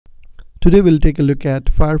Today we'll take a look at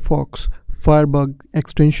Firefox Firebug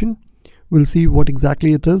extension. We'll see what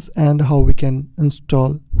exactly it is and how we can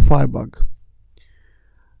install Firebug.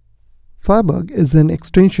 Firebug is an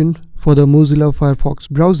extension for the Mozilla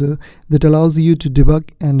Firefox browser that allows you to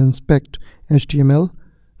debug and inspect HTML,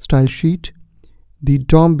 style sheet, the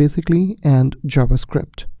DOM basically, and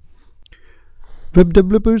JavaScript. Web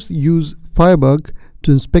developers use Firebug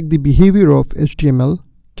to inspect the behavior of HTML,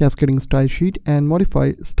 cascading style sheet, and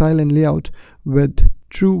modify style and layout with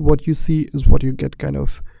true what you see is what you get kind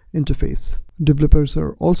of interface. Developers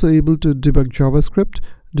are also able to debug JavaScript,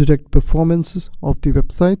 detect performances of the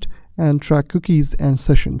website, and track cookies and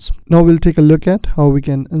sessions. Now we'll take a look at how we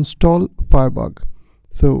can install Firebug.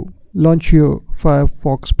 So launch your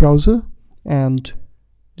Firefox browser and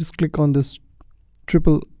just click on this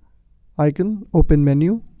triple icon, open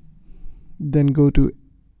menu, then go to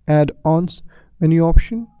add-ons menu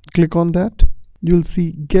option, click on that. You'll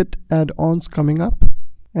see get add-ons coming up,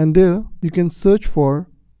 and there you can search for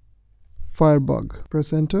Firebug.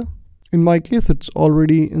 Press enter. In my case it's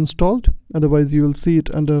already installed, otherwise you will see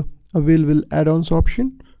it under available add-ons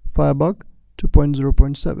option, Firebug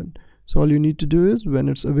 2.0.7. so all you need to do is, when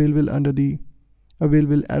it's available under the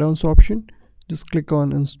available add-ons option, just click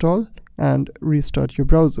on install and restart your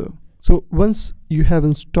browser. So once you have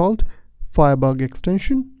installed Firebug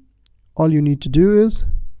extension, all you need to do is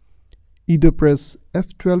either press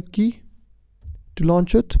F12 key to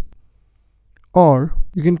launch it, or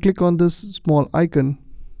you can click on this small icon,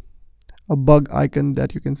 a bug icon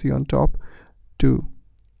that you can see on top, to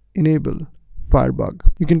enable Firebug.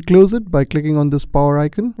 You can close it by clicking on this power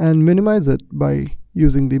icon and minimize it by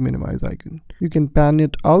using the minimize icon. You can pan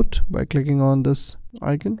it out by clicking on this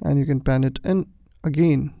icon, and you can pan it in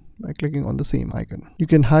again by clicking on the same icon. You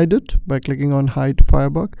can hide it by clicking on hide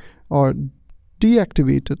Firebug, or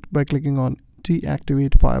deactivate it by clicking on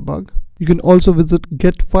deactivate Firebug. You can also visit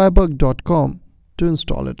getfirebug.com to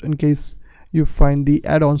install it in case you find the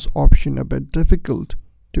add-ons option a bit difficult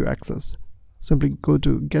to access. Simply go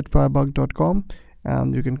to getfirebug.com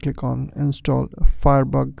and you can click on install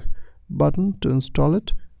Firebug button to install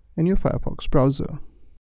it in your Firefox browser.